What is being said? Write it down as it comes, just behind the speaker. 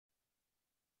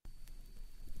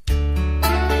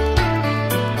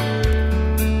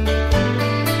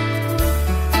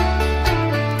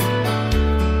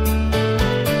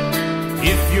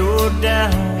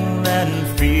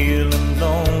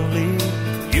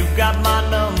got my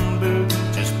number,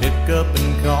 just pick up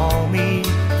and call me.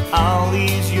 I'll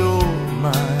ease your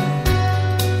mind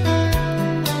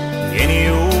any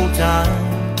old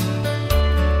time.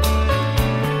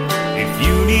 If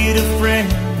you need a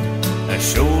friend, a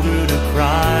shoulder to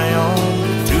cry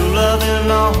on, two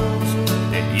loving arms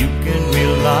that you can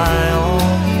rely on,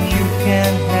 you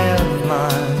can have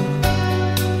mine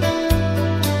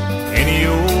any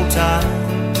old time.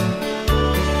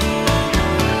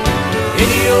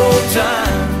 Any old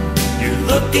time you're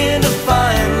looking to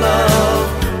find love,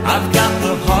 I've got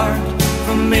the heart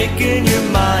for making your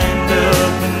mind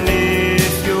up. And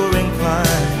if you're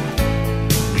inclined,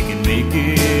 we can make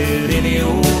it any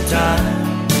old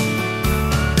time.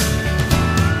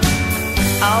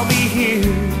 I'll be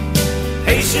here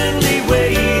patiently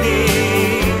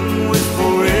waiting with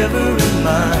forever in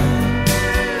mind.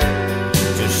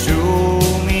 Just show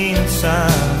me a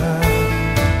sign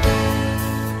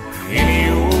any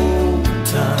old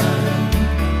time.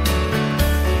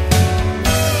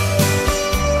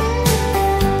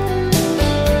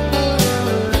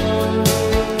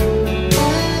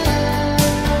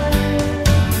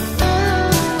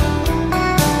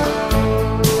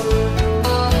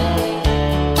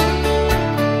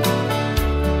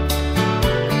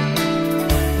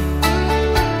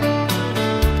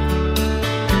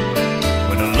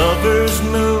 Lover's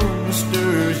moon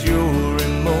stirs your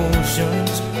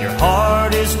emotions, your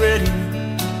heart is ready,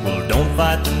 well don't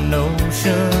fight the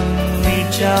notion.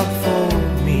 Reach out for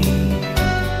me,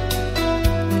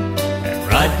 and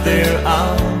right there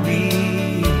I'll be.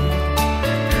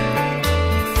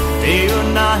 Day or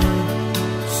night,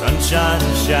 sunshine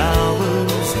and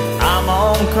showers, I'm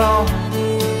on call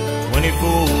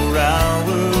 24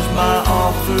 hours. My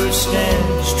offer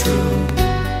stands true,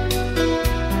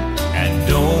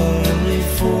 only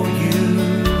for you.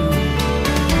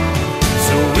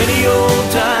 So any old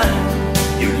time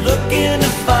you're looking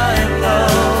to find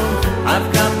love, I've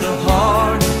got the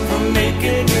heart for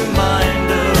making your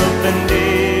mind up. And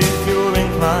if you're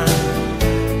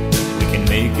inclined, we can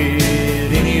make it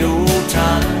any old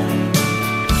time.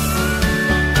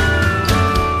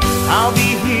 I'll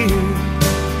be here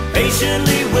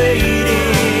patiently